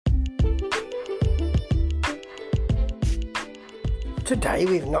today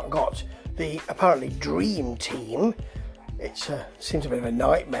we've not got the apparently dream team. It seems a bit of a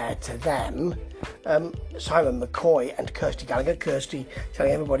nightmare to them. Simon McCoy and Kirsty Gallagher. Kirsty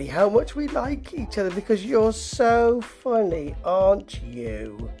telling everybody how much we like each other because you're so funny, aren't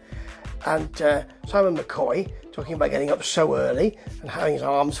you? And Simon McCoy talking about getting up so early and having his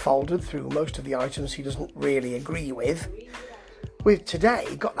arms folded through most of the items he doesn't really agree with. We've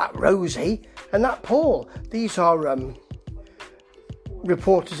today got that Rosie and that Paul. These are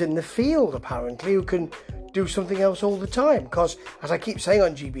reporters in the field, apparently, who can do something else all the time. Because, as I keep saying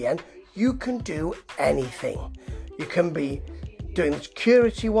on GBN, you can do anything. You can be doing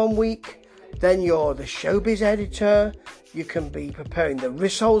security one week, then you're the showbiz editor. You can be preparing the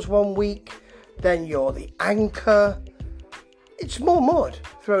rissoles one week, then you're the anchor. It's more mud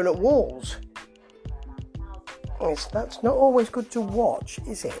thrown at walls. That's not always good to watch,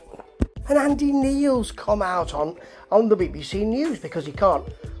 is it? And Andy Neil's come out on the BBC News because he can't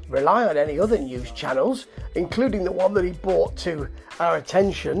rely on any other news channels, including the one that he brought to our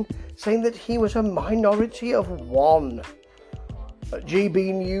attention, saying that he was a minority of one at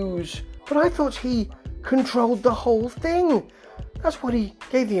GB News. But I thought he controlled the whole thing. That's what he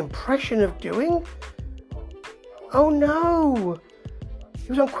gave the impression of doing. Oh no! He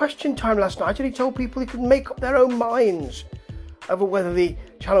was on Question Time last night and he told people he could make up their own minds over whether the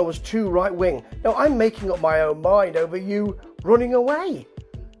channel was too right-wing. No, I'm making up my own mind over you running away.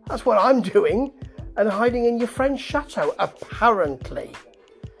 That's what I'm doing, and hiding in your friend's chateau, apparently.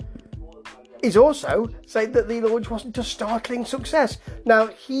 He's also said that the launch wasn't a startling success. Now,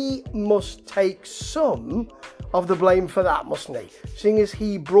 he must take some of the blame for that, mustn't he? Seeing as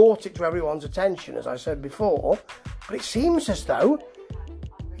he brought it to everyone's attention, as I said before. But it seems as though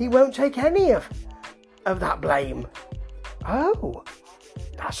he won't take any of that blame. Oh,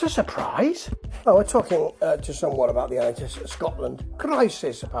 that's a surprise. Oh, we're talking to someone about the NHS Scotland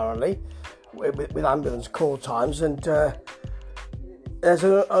crisis, apparently, with ambulance call times, and there's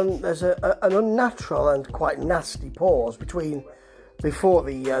an unnatural and quite nasty pause before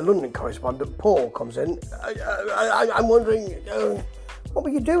the London correspondent Paul comes in. I'm wondering, what were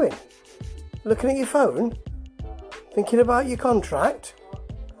you doing? Looking at your phone? Thinking about your contract?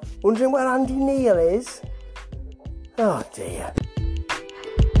 Wondering where Andy Neil is? Oh dear.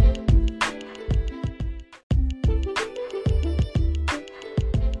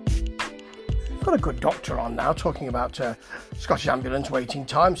 Got a good doctor on now talking about Scottish ambulance waiting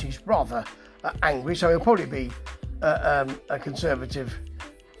times. He's rather angry, so he'll probably be a Conservative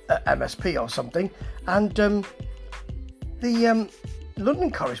MSP or something. And the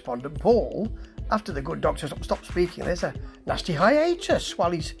London correspondent Paul, after the good doctor stopped speaking, there's a nasty hiatus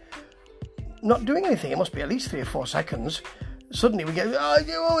while he's not doing anything. It must be at least 3 or 4 seconds. Suddenly we get,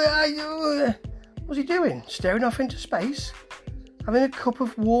 what's he doing? Staring off into space? Having a cup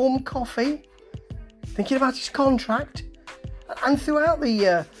of warm coffee? Thinking about his contract? And throughout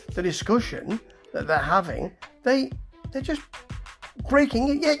the discussion that they're having, they're just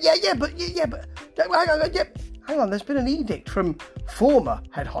breaking. Hang on. There's been an edict from former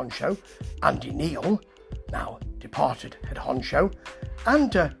head honcho Andy Neil, now departed head honcho,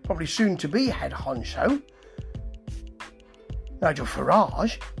 and probably soon to be head honcho Nigel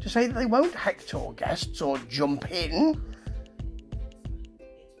Farage, to say that they won't hector guests or jump in.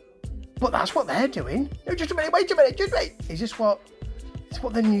 But that's what they're doing. No, just a minute, wait. Is this what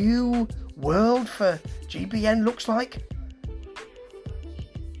the new world for GBN looks like?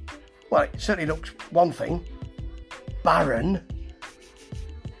 Well, it certainly looks one thing. Barren.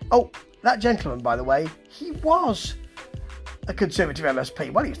 Oh, that gentleman, by the way, he was a Conservative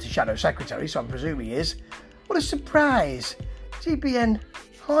MSP. Well, he was the Shadow Secretary, so I presume he is. What a surprise. GBN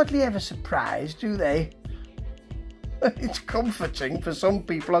hardly ever surprised, do they? It's comforting for some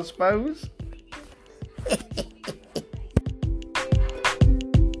people, I suppose.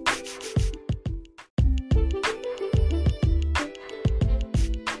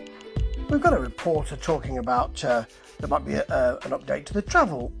 We've got a reporter talking about there might be an update to the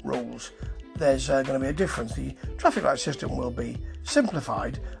travel rules. There's going to be a difference. The traffic light system will be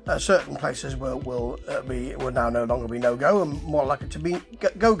simplified. Certain places will now no longer be no-go and more likely to be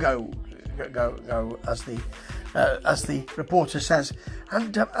go as the reporter says.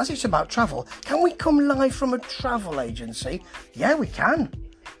 And as it's about travel, can we come live from a travel agency? Yeah, we can.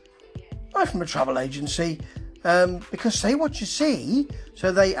 Live from a travel agency, because say what you see. So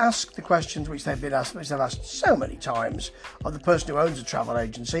they ask the questions which they've asked so many times of the person who owns a travel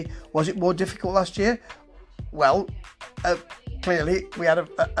agency. Was it more difficult last year? Well, clearly we had a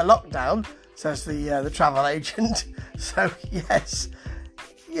lockdown, says the travel agent. So yes,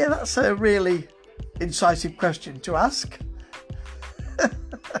 yeah, that's a really incisive question to ask.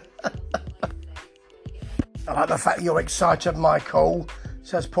 I like the fact you're excited, Michael,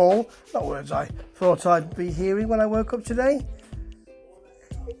 says Paul. Not words I thought I'd be hearing when I woke up today.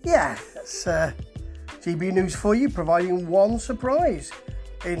 Yeah, that's GB News for you, providing one surprise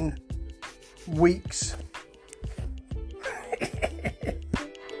in weeks.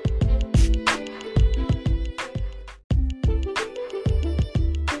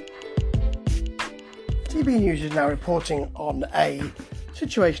 GB News is now reporting on a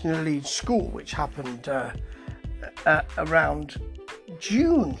situation in a Leeds school which happened around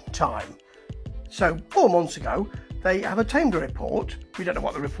June time. So 4 months ago, they have obtained a report. We don't know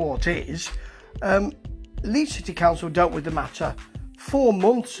what the report is. Leeds City Council dealt with the matter 4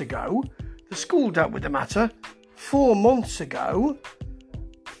 months ago. The school dealt with the matter 4 months ago.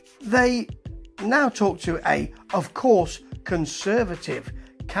 They now talk to a, of course, Conservative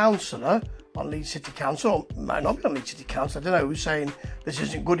councillor on Leeds City Council, or might not be on Leeds City Council, I don't know, who's saying this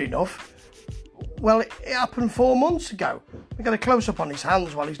isn't good enough. Well, it happened 4 months ago. We got a close-up on his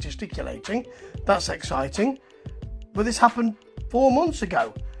hands while he's gesticulating. That's exciting. But this happened 4 months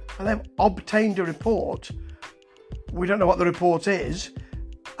ago, and they've obtained a report. We don't know what the report is,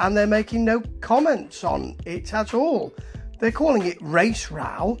 and they're making no comments on it at all. They're calling it race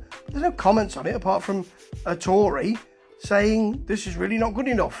row, but there's no comments on it apart from a Tory saying this is really not good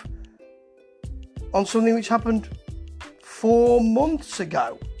enough on something which happened 4 months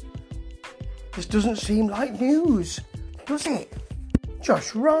ago. This doesn't seem like news, does it?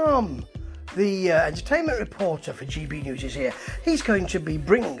 Josh Ram, the entertainment reporter for GB News, is here. He's going to be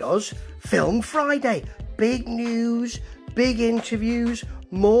bringing us Film Friday. Big news, big interviews,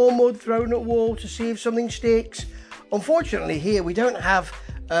 more mud thrown at wall to see if something sticks. Unfortunately, here we don't have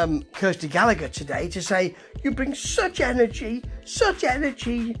Kirsty Gallagher today to say, you bring such energy,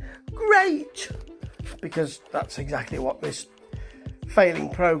 great. Because that's exactly what this failing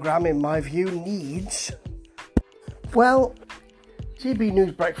programme, in my view, needs. Well, GB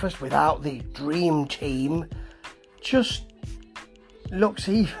News Breakfast without the dream team just looks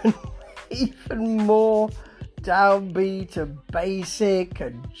even more downbeat and basic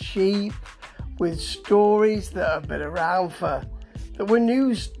and cheap, with stories that have been around that were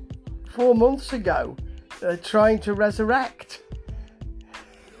news 4 months ago, they're trying to resurrect.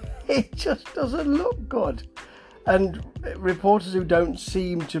 It just doesn't look good. And reporters who don't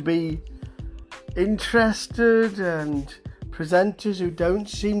seem to be interested, and presenters who don't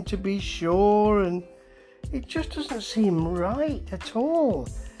seem to be sure, and it just doesn't seem right at all.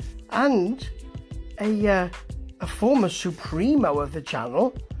 And a former supremo of the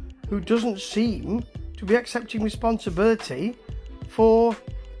channel who doesn't seem to be accepting responsibility for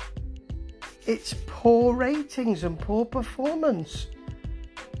its poor ratings and poor performance.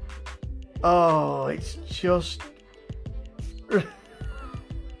 Oh, it's just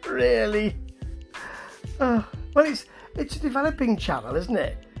really... well, it's a developing channel, isn't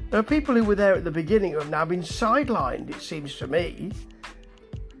it? There are people who were there at the beginning who have now been sidelined, it seems to me.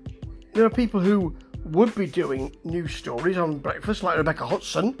 There are people who would be doing news stories on breakfast, like Rebecca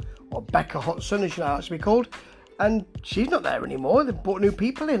Hudson, or Becca Hudson, as she now has to be called, and she's not there anymore. They've brought new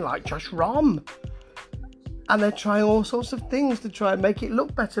people in, like Josh Ram, and they're trying all sorts of things to try and make it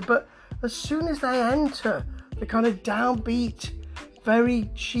look better. But as soon as they enter the kind of downbeat, very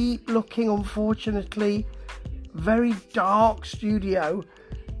cheap looking, unfortunately, very dark studio,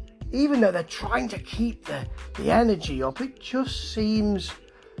 even though they're trying to keep the energy up, it just seems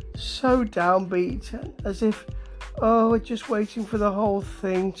so downbeat, as if, we're just waiting for the whole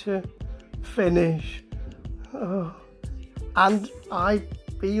thing to finish. And I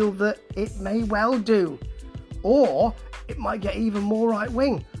feel that it may well do, or it might get even more right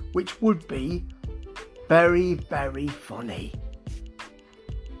wing, which would be very, very funny.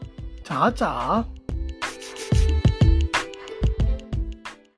 Ta-ta.